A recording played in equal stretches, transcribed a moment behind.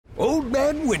Old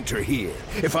Man Winter here.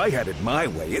 If I had it my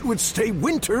way, it would stay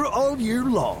winter all year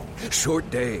long. Short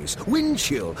days, wind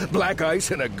chill, black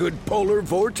ice, and a good polar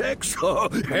vortex. Oh,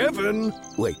 heaven.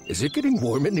 Wait, is it getting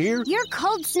warm in here? Your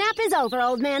cold snap is over,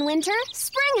 Old Man Winter.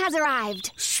 Spring has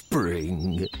arrived.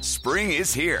 Spring. Spring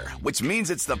is here, which means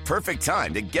it's the perfect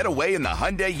time to get away in the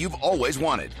Hyundai you've always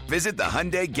wanted. Visit the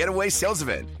Hyundai Getaway Sales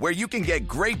Event, where you can get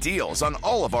great deals on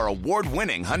all of our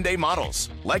award-winning Hyundai models,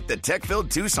 like the tech-filled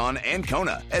Tucson and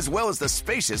Kona, as well as the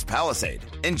spacious Palisade.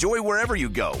 Enjoy wherever you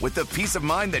go with the peace of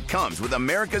mind that comes with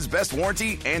America's best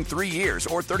warranty and 3 years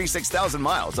or 36,000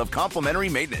 miles of complimentary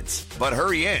maintenance. But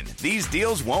hurry in, these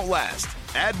deals won't last.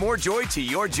 Add more joy to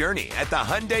your journey at the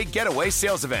Hyundai Getaway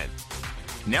Sales Event.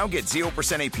 Now get 0%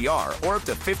 APR or up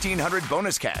to $1,500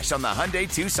 bonus cash on the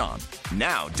Hyundai Tucson.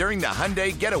 Now, during the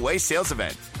Hyundai Getaway Sales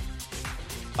Event.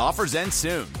 Offers end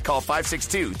soon. Call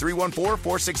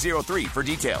 562-314-4603 for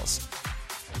details.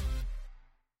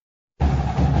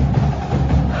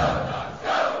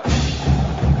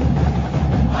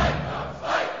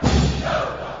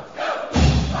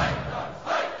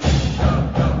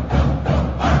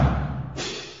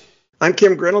 I'm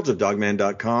Kim Reynolds of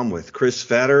Dogman.com with Chris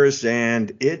Fetters,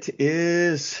 and it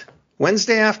is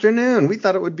Wednesday afternoon. We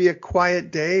thought it would be a quiet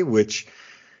day, which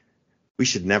we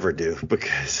should never do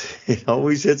because it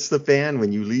always hits the fan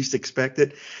when you least expect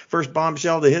it. First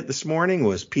bombshell to hit this morning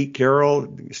was Pete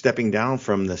Carroll stepping down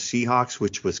from the Seahawks,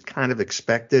 which was kind of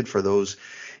expected for those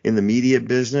in the media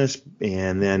business.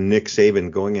 And then Nick Saban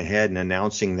going ahead and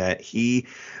announcing that he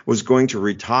was going to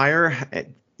retire at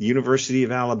University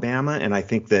of Alabama. And I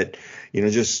think that,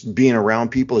 just being around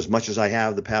people as much as I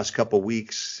have the past couple of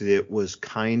weeks, it was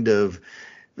kind of,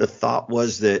 the thought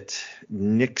was that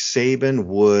Nick Saban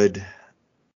would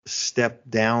step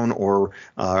down or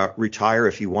retire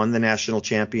if he won the national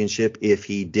championship. If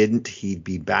he didn't, he'd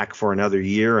be back for another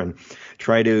year and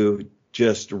try to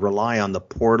just rely on the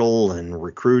portal and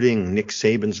recruiting Nick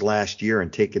Saban's last year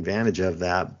and take advantage of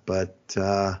that. But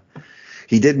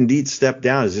he did indeed step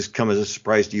down. Does this come as a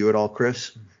surprise to you at all,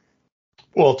 Chris?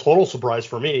 Well, total surprise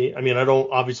for me. I mean, I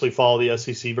don't obviously follow the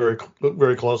SEC very,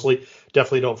 very closely.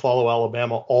 Definitely don't follow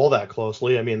Alabama all that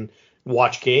closely. I mean,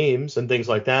 watch games and things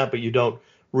like that, but I don't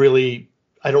really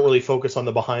focus on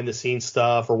the behind the scenes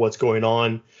stuff or what's going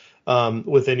on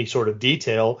with any sort of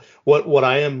detail. What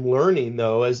I am learning,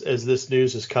 though, as this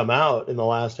news has come out in the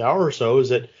last hour or so, is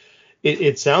that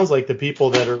it sounds like the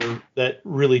people that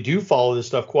really do follow this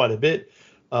stuff quite a bit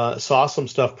saw some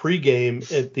stuff pregame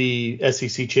at the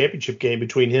SEC championship game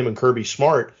between him and Kirby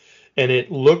Smart. And it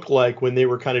looked like when they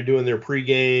were kind of doing their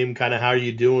pregame, kind of how are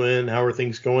you doing, how are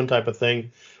things going type of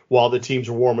thing, while the teams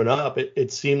were warming up,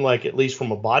 it seemed like, at least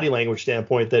from a body language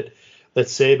standpoint, that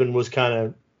Saban was kind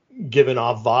of giving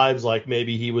off vibes like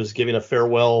maybe he was giving a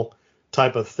farewell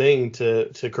type of thing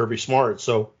to Kirby Smart.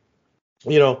 So,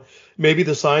 maybe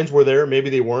the signs were there, maybe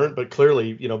they weren't, but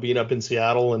clearly, being up in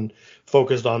Seattle and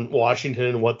focused on Washington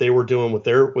and what they were doing with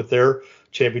their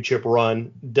championship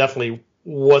run, definitely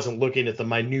wasn't looking at the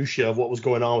minutia of what was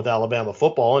going on with Alabama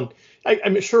football. And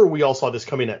I'm sure we all saw this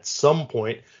coming at some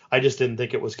point. I just didn't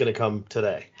think it was going to come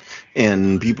today.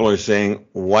 And people are saying,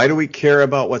 why do we care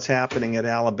about what's happening at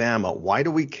Alabama? Why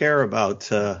do we care about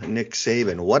Nick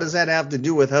Saban? What does that have to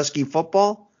do with Husky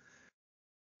football?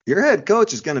 Your head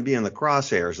coach is going to be in the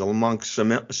crosshairs amongst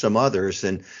some others.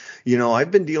 And,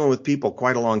 I've been dealing with people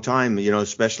quite a long time,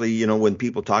 especially, when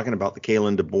people talking about the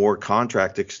Kalen DeBoer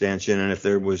contract extension. And if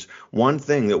there was one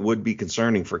thing that would be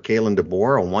concerning for Kalen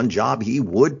DeBoer and one job he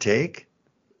would take,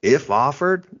 if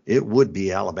offered, it would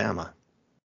be Alabama.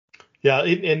 Yeah,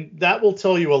 and that will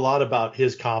tell you a lot about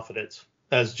his confidence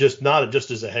as not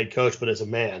just as a head coach, but as a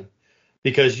man,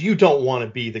 because you don't want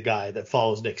to be the guy that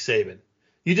follows Nick Saban.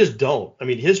 You just don't. I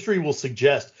mean, history will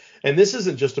suggest, and this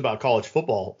isn't just about college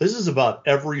football. This is about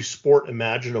every sport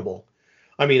imaginable.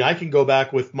 I mean, I can go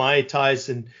back with my ties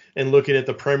and looking at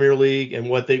the Premier League and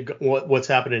what's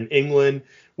happened in England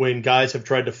when guys have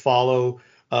tried to follow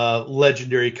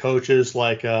legendary coaches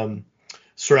like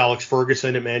Sir Alex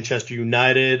Ferguson at Manchester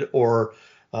United or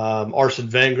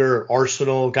Arsene Wenger,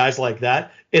 Arsenal, guys like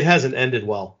that. It hasn't ended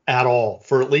well at all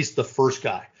for at least the first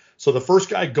guy. So the first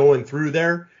guy going through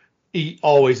there, he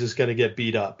always is going to get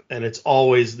beat up, and it's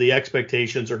always the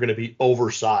expectations are going to be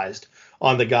oversized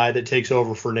on the guy that takes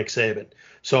over for Nick Saban.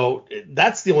 So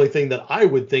that's the only thing that I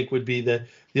would think would be the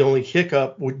only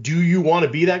hiccup. Do you want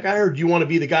to be that guy, or do you want to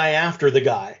be the guy after the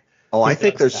guy? Oh, I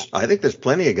think there's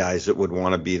plenty of guys that would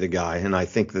want to be the guy, and I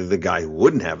think that the guy who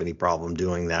wouldn't have any problem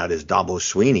doing that is Dabo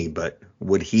Swinney, but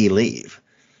would he leave?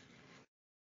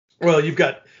 Well, you've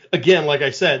got again, like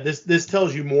I said, this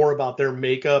tells you more about their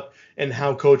makeup and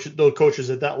how those coaches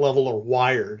at that level are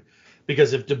wired.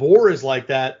 Because if DeBoer is like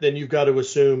that, then you've got to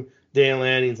assume Dan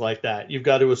Lanning's like that. You've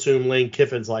got to assume Lane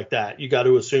Kiffin's like that. You got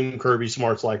to assume Kirby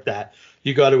Smart's like that.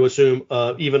 You got to assume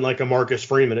even like a Marcus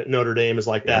Freeman at Notre Dame is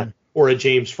like that, or a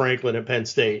James Franklin at Penn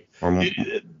State. Or Mike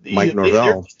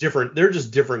Norvell. They're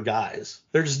just different guys.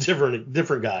 They're just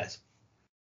different guys.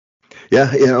 Yeah,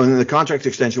 and the contract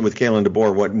extension with Kalen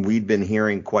DeBoer, what we'd been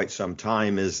hearing quite some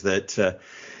time is that,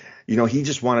 he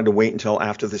just wanted to wait until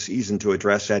after the season to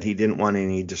address that. He didn't want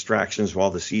any distractions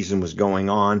while the season was going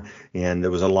on, and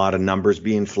there was a lot of numbers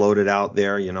being floated out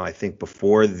there. I think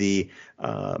before the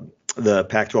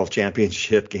Pac-12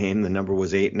 championship game, the number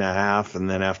was 8.5, and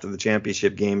then after the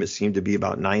championship game, it seemed to be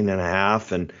about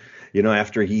 9.5, and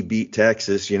after he beat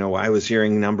Texas, I was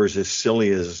hearing numbers as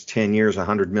silly as 10 years,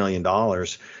 $100 million.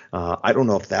 I don't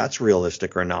know if that's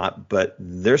realistic or not, but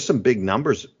there's some big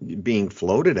numbers being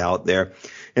floated out there.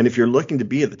 And if you're looking to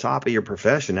be at the top of your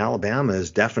profession, Alabama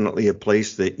is definitely a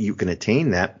place that you can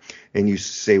attain that. And you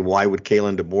say, why would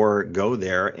Kalen DeBoer go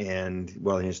there? And,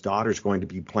 his daughter's going to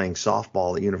be playing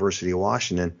softball at University of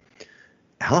Washington.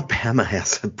 Alabama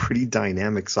has a pretty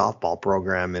dynamic softball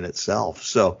program in itself.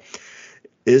 So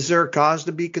is there a cause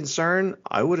to be concerned?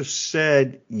 I would have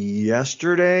said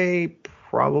yesterday,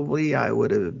 probably I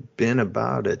would have been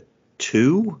about a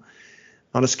 2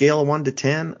 on a scale of 1 to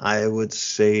 10. I would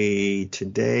say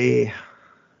today,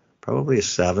 probably a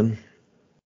 7.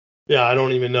 Yeah, I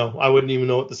don't even know. I wouldn't even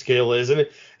know what the scale is. And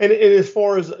as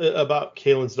far as about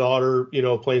Kalen's daughter,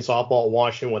 playing softball at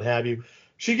Washington, what have you,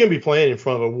 she can be playing in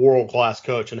front of a world-class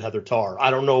coach in Heather Tarr. I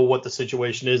don't know what the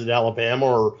situation is at Alabama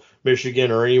or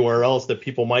Michigan or anywhere else that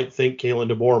people might think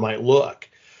Kalen DeBoer might look.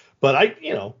 But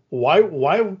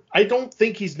why I don't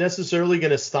think he's necessarily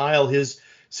going to style his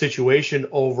situation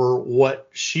over what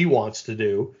she wants to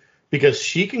do, because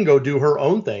she can go do her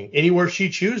own thing anywhere she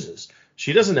chooses.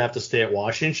 She doesn't have to stay at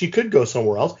Washington. She could go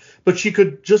somewhere else, but she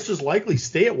could just as likely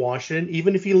stay at Washington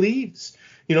even if he leaves.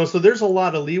 So there's a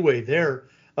lot of leeway there.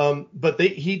 But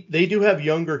they do have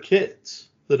younger kids,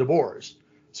 the DeBoers.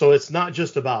 So it's not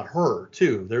just about her,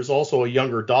 too. There's also a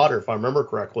younger daughter, if I remember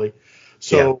correctly.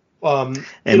 So,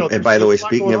 and by the way,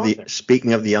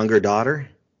 speaking of the younger daughter,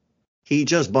 he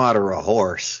just bought her a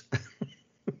horse.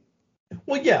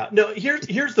 Well, yeah. No,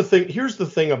 here's the thing. Here's the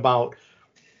thing about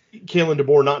Kalen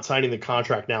DeBoer not signing the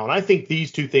contract now. And I think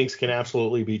these two things can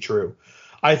absolutely be true.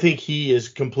 I think he is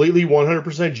completely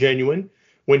 100% genuine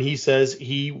when he says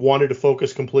he wanted to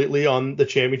focus completely on the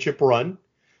championship run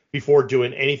before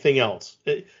doing anything else.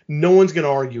 No one's going to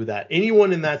argue that.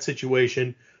 Anyone in that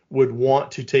situation would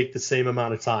want to take the same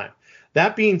amount of time.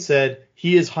 That being said,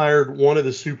 he has hired one of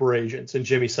the super agents in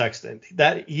Jimmy Sexton.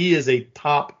 That he is a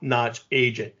top-notch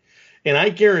agent. And I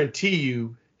guarantee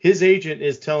you his agent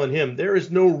is telling him there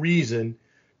is no reason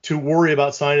to worry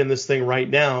about signing this thing right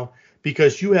now,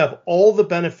 because you have all the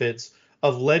benefits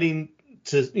of getting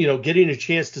a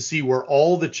chance to see where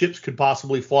all the chips could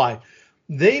possibly fly.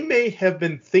 They may have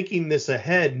been thinking this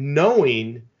ahead,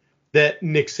 knowing that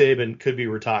Nick Saban could be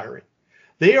retiring.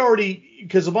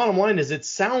 Because the bottom line is, it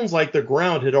sounds like the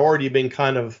ground had already been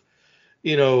kind of,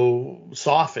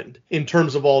 softened in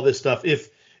terms of all this stuff.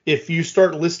 If you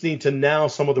start listening to now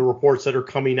some of the reports that are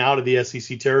coming out of the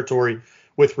SEC territory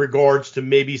with regards to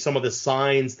maybe some of the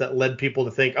signs that led people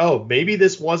to think, oh, maybe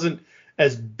this wasn't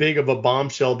as big of a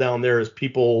bombshell down there as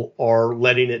people are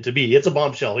letting it to be. It's a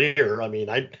bombshell here. I mean,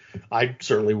 I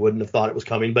certainly wouldn't have thought it was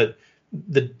coming, but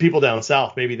the people down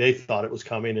south, maybe they thought it was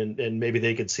coming and maybe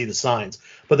they could see the signs.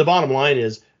 But the bottom line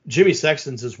is, Jimmy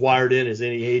Sexton's as wired in as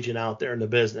any agent out there in the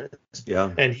business.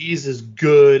 Yeah. And he's as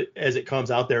good as it comes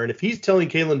out there. And if he's telling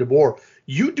Kalen DeBoer,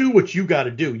 you do what you got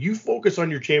to do, you focus on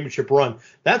your championship run,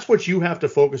 that's what you have to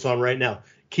focus on right now.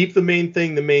 Keep the main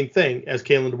thing, as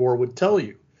Kalen DeBoer would tell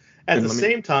you. At the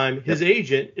same time, his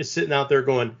agent is sitting out there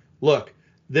going, look,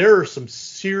 there are some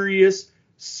serious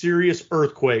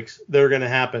earthquakes that are going to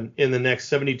happen in the next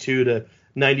 72 to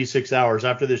 96 hours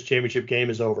after this championship game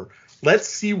is over. Let's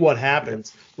see what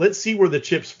happens. Let's see where the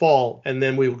chips fall, and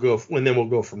then we'll go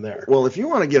from there. Well, if you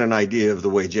want to get an idea of the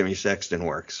way Jimmy Sexton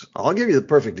works, I'll give you the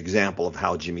perfect example of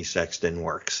how Jimmy Sexton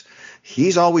works.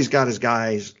 He's always got his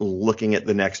guys looking at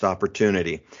the next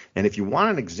opportunity. And if you want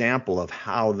an example of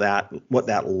what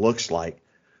that looks like,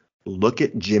 look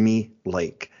at Jimmy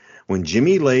Lake. When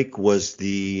Jimmy Lake was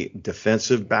the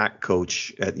defensive back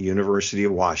coach at the University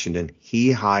of Washington,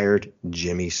 he hired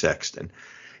Jimmy Sexton.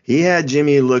 He had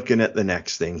Jimmy looking at the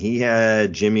next thing. He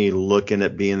had Jimmy looking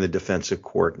at being the defensive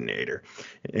coordinator.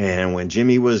 And when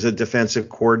Jimmy was a defensive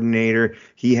coordinator,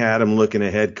 he had him looking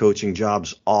at head coaching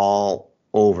jobs all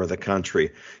over the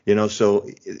country. So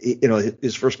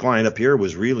his first client up here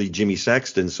was really Jimmy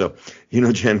Sexton. So,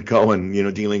 Jen Cohen,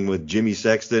 dealing with Jimmy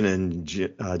Sexton and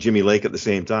Jimmy Lake at the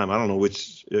same time. I don't know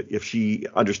if she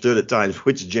understood at times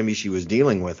which Jimmy she was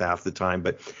dealing with half the time,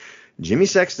 but Jimmy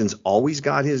Sexton's always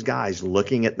got his guys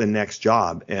looking at the next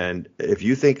job. And if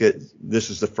you think that this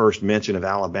is the first mention of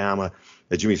Alabama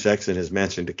that Jimmy Sexton has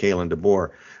mentioned to Kalen DeBoer,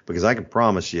 because I can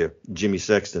promise you, Jimmy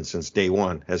Sexton since day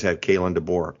one has had Kalen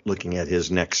DeBoer looking at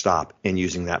his next stop and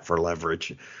using that for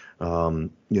leverage. I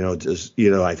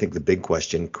think the big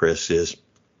question, Chris, is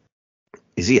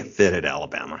he a fit at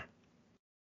Alabama?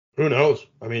 Who knows?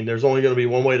 I mean, there's only going to be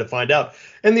one way to find out.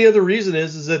 And the other reason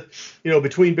is that,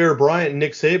 between Bear Bryant and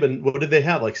Nick Saban, what did they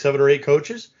have? Like 7 or 8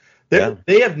 coaches?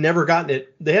 They have never gotten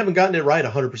it. They haven't gotten it right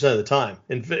 100% of the time.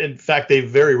 In fact, they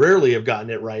very rarely have gotten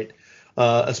it right,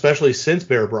 especially since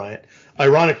Bear Bryant.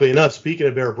 Ironically enough, speaking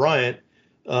of Bear Bryant,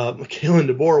 Kalen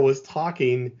DeBoer was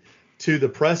talking to the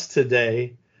press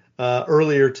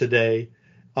earlier today,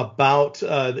 about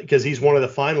because he's one of the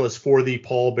finalists for the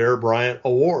Paul Bear Bryant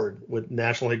Award with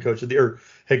National Head Coach of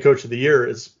the Year.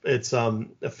 It's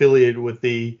affiliated with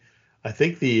the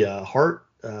Heart,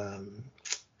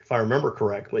 if I remember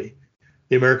correctly,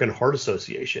 the American Heart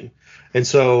Association. And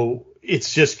so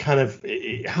it's just kind of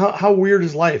how weird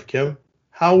is life, Kim?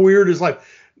 How weird is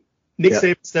life? Nick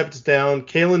Saban steps down.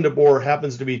 Kalen DeBoer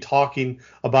happens to be talking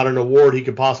about an award he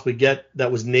could possibly get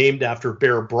that was named after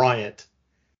Bear Bryant.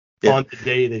 On the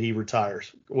day that he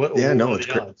retires. What are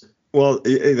the odds? Well,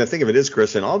 the thing of it is,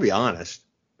 Chris, and I'll be honest,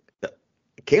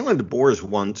 Kalen DeBoer has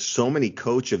won so many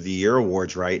Coach of the Year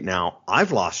awards right now.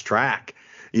 I've lost track.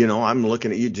 I'm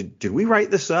looking at you. Did we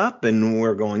write this up? And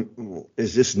we're going,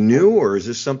 is this new or is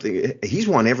this something? He's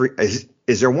won is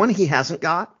there one he hasn't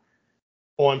got?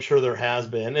 Oh, I'm sure there has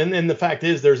been. And the fact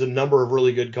is, there's a number of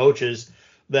really good coaches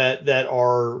that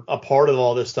are a part of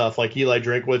all this stuff, like Eli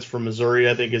Drinkwitz from Missouri,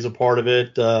 I think is a part of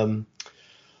it. A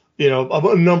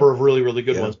number of really, really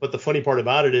good ones. But the funny part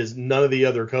about it is none of the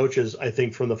other coaches, I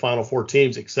think, from the Final Four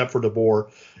teams, except for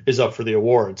DeBoer, is up for the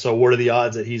award. So what are the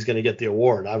odds that he's going to get the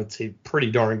award? I would say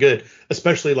pretty darn good,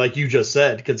 especially like you just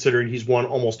said, considering he's won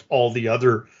almost all the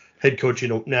other head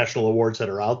coaching national awards that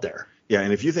are out there. Yeah,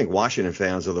 and if you think Washington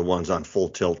fans are the ones on full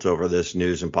tilt over this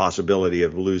news and possibility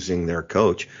of losing their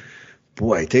coach,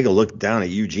 boy, take a look down at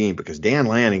Eugene, because Dan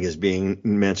Lanning is being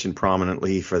mentioned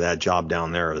prominently for that job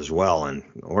down there as well. And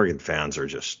Oregon fans are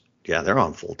just, they're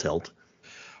on full tilt.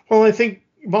 Well, I think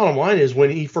bottom line is when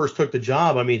he first took the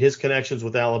job, I mean, his connections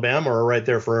with Alabama are right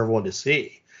there for everyone to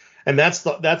see. And that's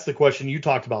the question you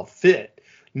talked about, fit.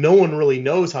 No one really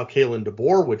knows how Kalen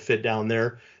DeBoer would fit down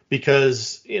there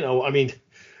because,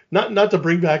 not to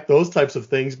bring back those types of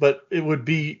things, but it would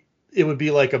be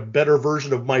like a better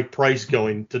version of Mike Price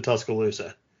going to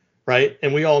Tuscaloosa, right?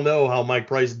 And we all know how Mike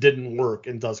Price didn't work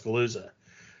in Tuscaloosa.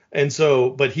 And so,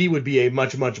 but he would be a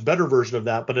much, much better version of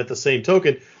that. But at the same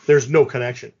token, there's no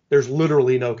connection. There's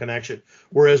literally no connection.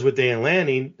 Whereas with Dan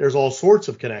Lanning, there's all sorts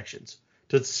of connections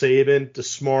to Saban, to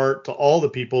Smart, to all the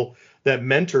people that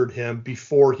mentored him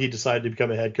before he decided to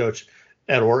become a head coach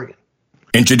at Oregon.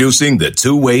 Introducing the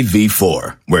two-way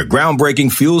V4, where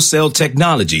groundbreaking fuel cell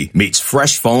technology meets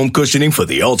fresh foam cushioning for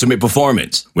the ultimate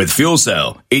performance. With fuel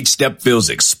cell, each step feels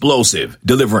explosive,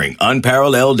 delivering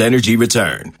unparalleled energy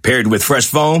return. Paired with fresh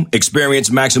foam,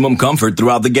 experience maximum comfort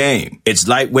throughout the game. Its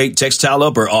lightweight textile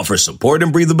upper offers support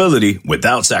and breathability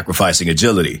without sacrificing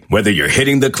agility. Whether you're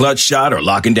hitting the clutch shot or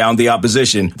locking down the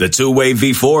opposition, the two-way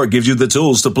V4 gives you the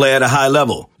tools to play at a high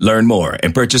level. Learn more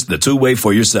and purchase the two-way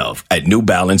for yourself at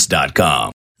newbalance.com.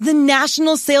 The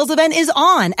national sales event is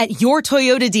on at your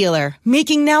Toyota dealer,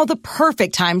 making now the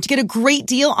perfect time to get a great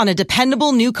deal on a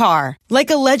dependable new car. Like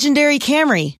a legendary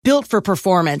Camry, built for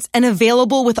performance and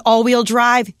available with all-wheel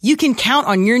drive, you can count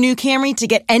on your new Camry to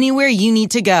get anywhere you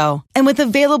need to go. And with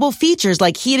available features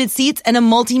like heated seats and a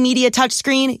multimedia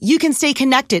touchscreen, you can stay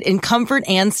connected in comfort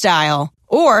and style.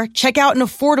 Or check out an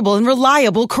affordable and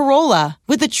reliable Corolla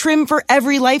with a trim for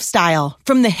every lifestyle,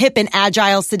 from the hip and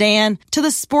agile sedan to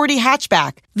the sporty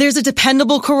hatchback. There's a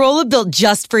dependable Corolla built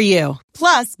just for you.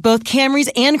 Plus, both Camrys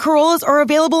and Corollas are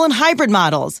available in hybrid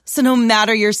models, so no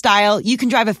matter your style, you can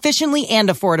drive efficiently and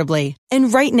affordably.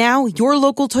 And right now, your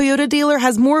local Toyota dealer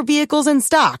has more vehicles in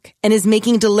stock and is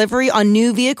making delivery on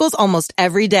new vehicles almost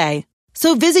every day.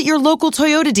 So visit your local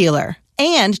Toyota dealer.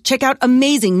 And check out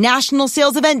amazing national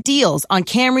sales event deals on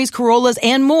Camrys, Corollas,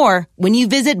 and more when you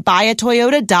visit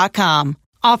buyatoyota.com.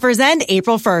 Offers end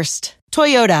April 1st.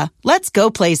 Toyota, let's go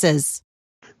places.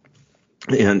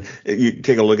 And you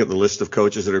take a look at the list of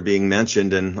coaches that are being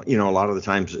mentioned, and, a lot of the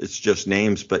times it's just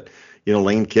names, but,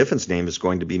 Lane Kiffin's name is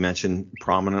going to be mentioned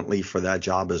prominently for that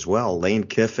job as well. Lane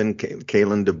Kiffin,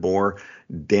 Kalen DeBoer,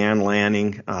 Dan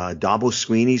Lanning, Dabo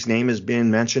Sweeney's name has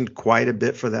been mentioned quite a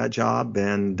bit for that job,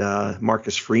 and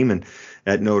Marcus Freeman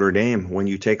at Notre Dame. When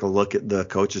you take a look at the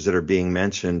coaches that are being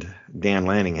mentioned, Dan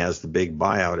Lanning has the big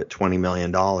buyout at $20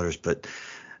 million, but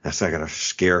that's not going to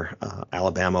scare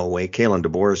Alabama away. Kalen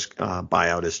DeBoer's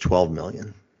buyout is $12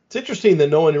 million. It's interesting that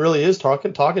no one really is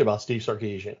talking about Steve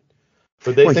Sarkisian.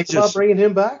 Would they think about bringing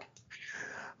him back?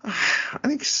 I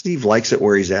think Steve likes it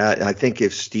where he's at. I think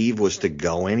if Steve was to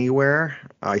go anywhere,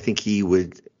 I think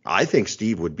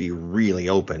Steve would be really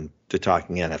open to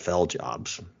talking NFL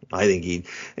jobs.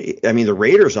 The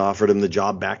Raiders offered him the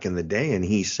job back in the day, and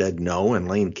he said no, and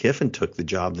Lane Kiffin took the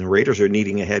job. The Raiders are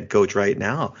needing a head coach right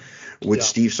now. Would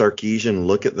Steve Sarkisian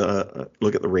look at the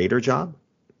Raider job?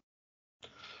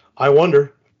 I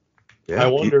wonder. Yeah, I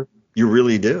wonder. You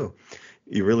really do.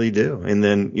 You really do. And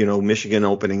then, Michigan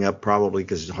opening up probably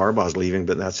because Harbaugh's leaving,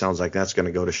 but that sounds like that's going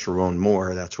to go to Sharon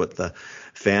Moore. That's what the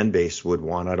fan base would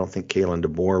want. I don't think Kalen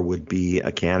DeBoer would be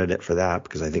a candidate for that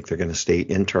because I think they're going to stay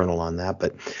internal on that.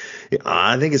 But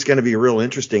I think it's going to be real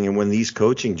interesting. And when these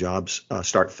coaching jobs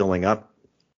start filling up,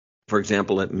 for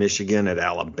example, at Michigan, at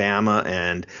Alabama,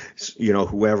 and,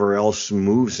 whoever else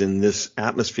moves in this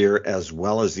atmosphere, as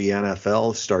well as the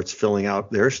NFL starts filling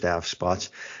out their staff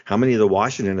spots, how many of the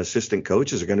Washington assistant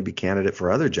coaches are going to be candidate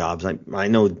for other jobs? I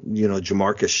know,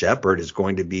 Jamarcus Shepard is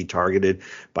going to be targeted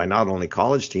by not only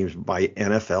college teams, but by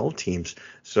NFL teams.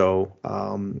 So,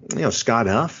 Scott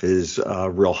Huff is a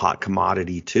real hot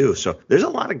commodity too. So there's a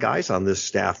lot of guys on this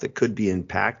staff that could be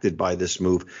impacted by this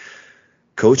move.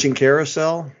 Coaching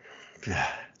carousel.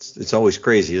 It's always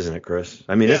crazy, isn't it, Chris?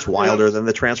 It's wilder than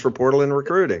the transfer portal in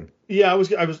recruiting. Yeah,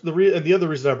 the other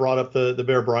reason I brought up the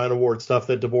Bear Bryant Award stuff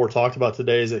that DeBoer talked about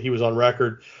today is that he was on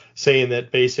record saying that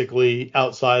basically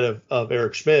outside of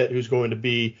Eric Schmidt, who's going to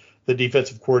be the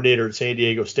defensive coordinator at San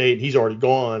Diego State, he's already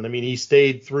gone. He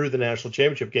stayed through the national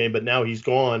championship game, but now he's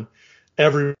gone.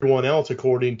 Everyone else,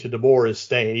 according to DeBoer, is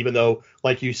staying, even though,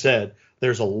 like you said,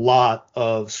 there's a lot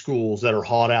of schools that are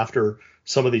hot after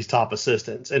some of these top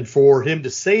assistants. And for him to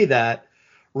say that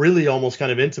really almost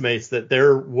kind of intimates that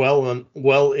they're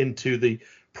well into the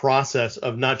process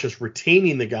of not just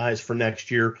retaining the guys for next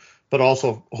year, but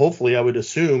also hopefully, I would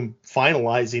assume,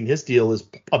 finalizing his deal is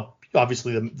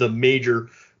obviously the major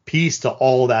piece to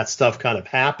all of that stuff kind of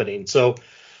happening. So,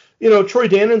 Troy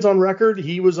Dannon's on record.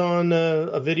 He was on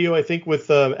a video, I think,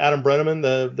 with Adam Brenneman,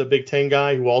 the Big Ten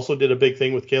guy, who also did a big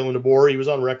thing with Kalen DeBoer. He was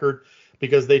on record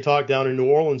because they talked down in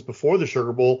New Orleans before the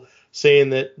Sugar Bowl,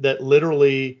 saying that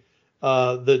literally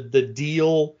the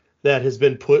deal that has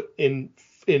been put in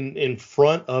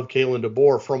front of Kalen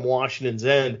DeBoer from Washington's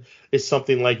end is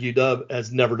something like UW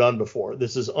has never done before.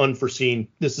 This is unforeseen.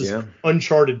 This is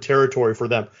uncharted territory for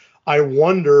them. I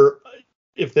wonder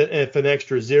if an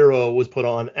extra zero was put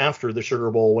on after the Sugar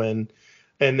Bowl win,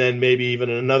 and then maybe even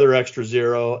another extra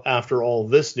zero after all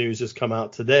this news has come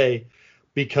out today,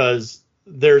 because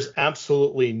there's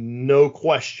absolutely no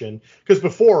question. Because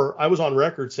before, I was on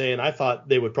record saying I thought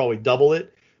they would probably double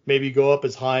it, maybe go up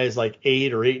as high as like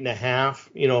 8 or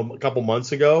 8.5, a couple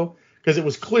months ago, because it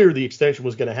was clear the extension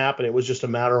was going to happen. It was just a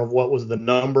matter of what was the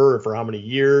number and for how many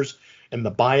years and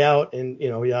the buyout and,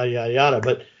 yada, yada, yada.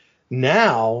 But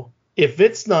now, if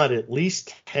it's not at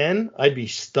least 10, I'd be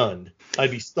stunned.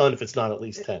 I'd be stunned if it's not at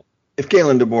least 10. If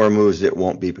Kalen DeBoer moves, it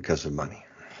won't be because of money.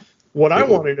 What I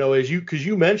want to know is because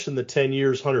you mentioned the 10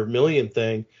 years, $100 million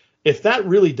thing. If that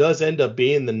really does end up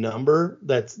being the number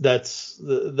that's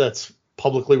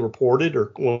publicly reported,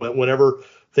 or whenever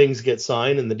things get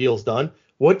signed and the deal's done,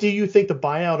 what do you think the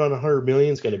buyout on $100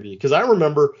 million is going to be? Because I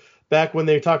remember back when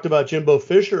they talked about Jimbo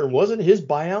Fisher, wasn't his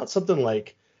buyout something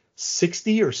like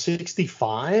 60 or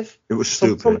 65? It was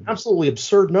stupid. Some absolutely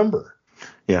absurd number.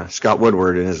 Yeah, Scott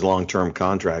Woodward in his long-term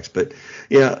contracts. But,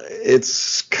 yeah,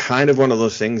 it's kind of one of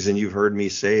those things, and you've heard me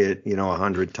say it,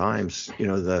 100 times.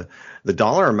 The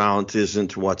dollar amount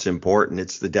isn't what's important.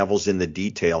 It's the devil's in the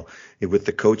detail with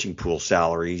the coaching pool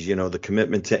salaries, the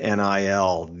commitment to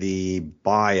NIL, the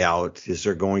buyout. Is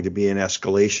there going to be an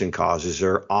escalation clause? Is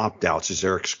there opt-outs? Is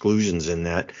there exclusions in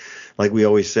that? Like we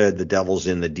always said, the devil's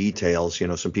in the details.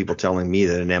 Some people telling me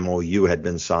that an MOU had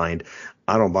been signed.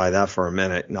 I don't buy that for a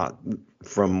minute, not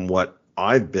from what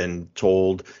I've been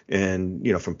told and,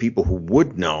 from people who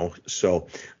would know. So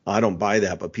I don't buy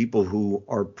that. But people who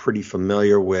are pretty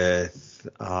familiar with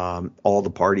all the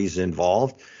parties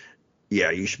involved, yeah,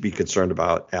 you should be concerned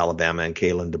about Alabama and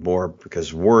Kalen DeBoer,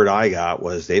 because word I got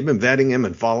was they've been vetting him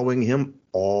and following him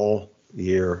all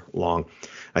year long.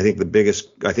 I think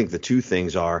the two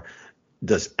things are,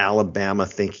 does Alabama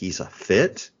think he's a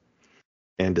fit?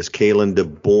 And does Kalen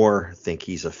DeBoer think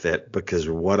he's a fit? Because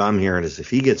what I'm hearing is if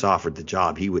he gets offered the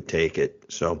job, he would take it.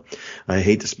 So I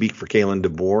hate to speak for Kalen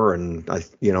DeBoer, and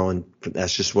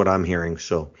that's just what I'm hearing.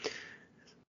 So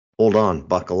hold on,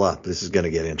 buckle up. This is going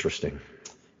to get interesting.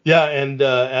 Yeah, and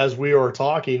as we are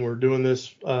talking, we're doing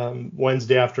this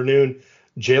Wednesday afternoon.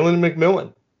 Jalen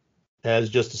McMillan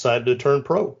has just decided to turn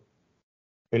pro.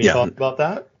 Any thoughts about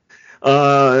that?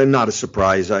 Not a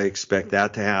surprise. I expect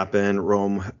that to happen.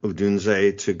 Rome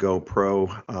Odunze to go pro.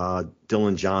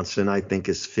 Dylan Johnson, I think,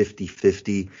 is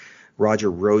 50-50.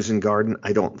 Roger Rosengarten,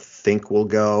 I don't think will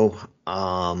go.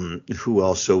 Who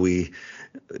else are we,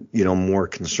 more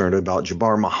concerned about?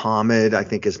 Jabbar Muhammad, I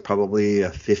think, is probably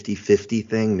a 50-50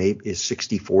 thing. Nate is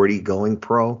 60-40 going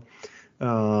pro.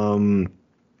 I'm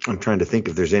trying to think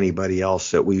if there's anybody else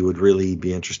that we would really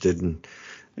be interested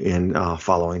in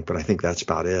following, but I think that's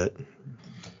about it.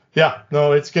 Yeah,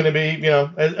 no, it's going to be,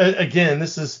 again,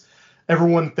 this is,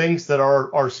 everyone thinks that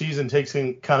our season takes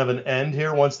in kind of an end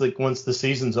here once the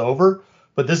season's over,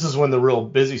 but this is when the real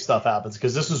busy stuff happens,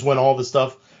 because this is when all the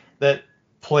stuff that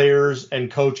players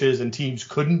and coaches and teams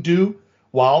couldn't do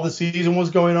while the season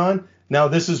was going on. Now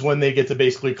this is when they get to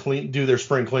basically do their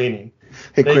spring cleaning.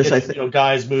 Hey, Chris,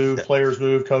 guys move, players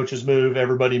move, coaches move,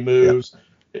 everybody moves.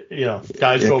 Yep.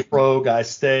 Guys go pro, guys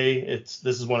stay. This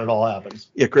is when it all happens.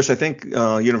 Yeah, Chris, I think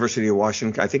University of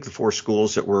Washington, I think the 4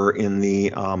 schools that were in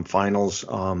the finals,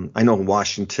 I know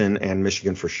Washington and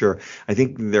Michigan for sure. I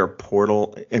think their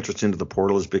entrance into the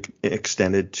portal has been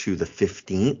extended to the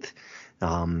 15th.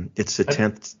 It's the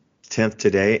 10th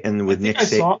today. And with Nick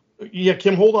Saban.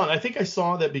 Kim, hold on. I think I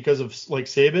saw that because of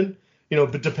Saban,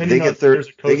 but depending on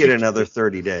they get another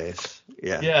 30 days.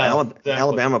 Yeah. Exactly.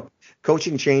 Alabama.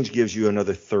 Coaching change gives you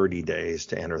another 30 days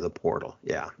to enter the portal.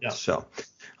 Yeah. So,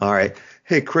 all right.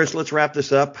 Hey, Chris, let's wrap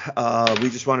this up. We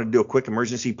just wanted to do a quick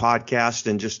emergency podcast,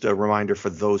 and just a reminder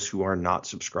for those who are not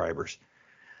subscribers.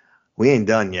 We ain't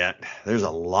done yet. There's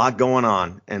a lot going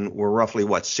on, and we're roughly,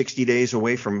 60 days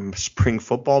away from spring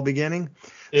football beginning?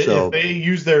 If they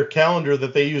use their calendar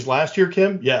that they used last year,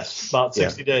 Kim, yes, about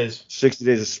 60 days. 60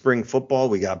 days of spring football.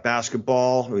 We got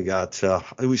basketball. We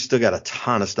still got a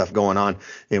ton of stuff going on,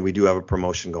 and we do have a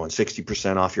promotion going,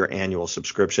 60% off your annual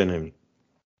subscription. And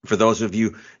for those of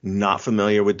you not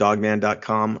familiar with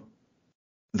dogman.com,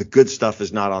 the good stuff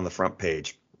is not on the front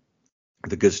page.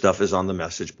 The good stuff is on the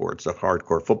message boards, the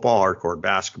hardcore football, hardcore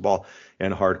basketball,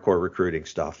 and hardcore recruiting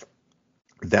stuff.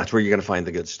 That's where you're going to find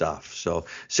the good stuff. So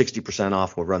 60%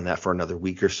 off. We'll run that for another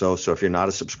week or so. So if you're not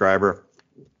a subscriber,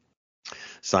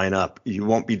 sign up. You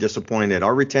won't be disappointed.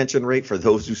 Our retention rate for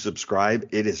those who subscribe,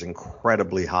 it is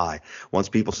incredibly high. Once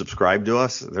people subscribe to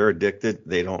us, they're addicted.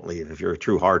 They don't leave. If you're a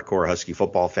true hardcore Husky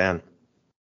football fan,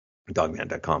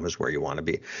 dogman.com is where you want to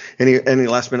be. Any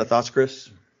last minute thoughts,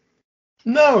 Chris?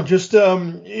 No, just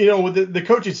the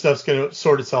coaching stuff's going to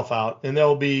sort itself out, and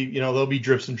there'll be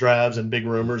drips and drabs and big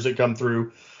rumors that come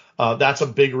through. That's a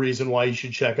big reason why you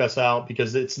should check us out,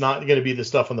 because it's not going to be the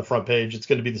stuff on the front page. It's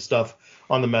going to be the stuff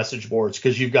on the message boards,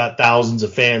 because you've got thousands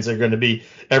of fans that are going to be.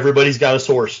 Everybody's got a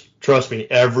source. Trust me,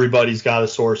 everybody's got a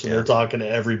source, and they're talking to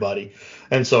everybody.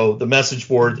 And so the message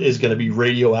board is going to be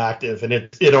radioactive, and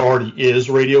it already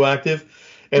is radioactive.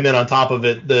 And then on top of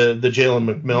it, the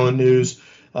Jalen McMillan news.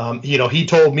 He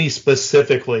told me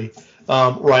specifically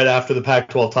right after the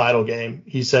Pac-12 title game,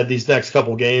 he said these next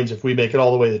couple games, if we make it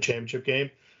all the way to the championship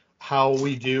game, how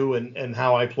we do and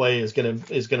how I play is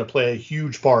gonna play a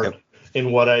huge part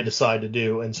in what I decide to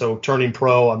do. And so turning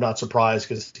pro, I'm not surprised,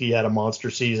 because he had a monster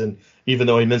season. Even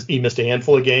though he missed a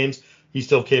handful of games, he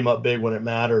still came up big when it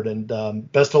mattered. And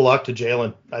best of luck to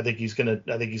Jalen. I think he's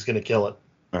gonna kill it.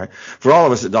 All right. For all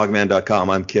of us at dogman.com,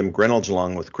 I'm Kim Grinolds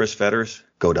along with Chris Fetters.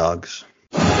 Go Dogs.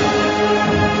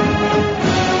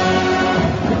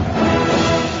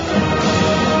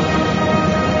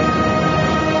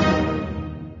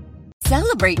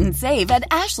 Celebrate and save at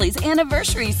Ashley's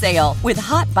Anniversary Sale. With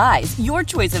Hot Buys, your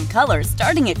choice of colors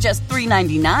starting at just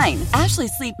 $3.99. Ashley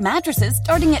Sleep mattresses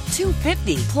starting at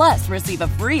 $2.50. Plus, receive a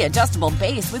free adjustable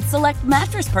base with select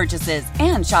mattress purchases.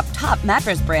 And shop top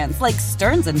mattress brands like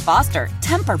Stearns & Foster,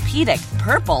 Tempur-Pedic,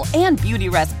 Purple, and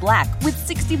Beautyrest Black with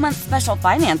 60-month special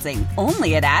financing.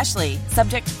 Only at Ashley.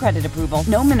 Subject to credit approval.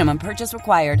 No minimum purchase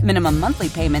required. Minimum monthly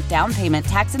payment, down payment,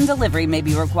 tax, and delivery may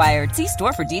be required. See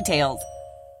store for details.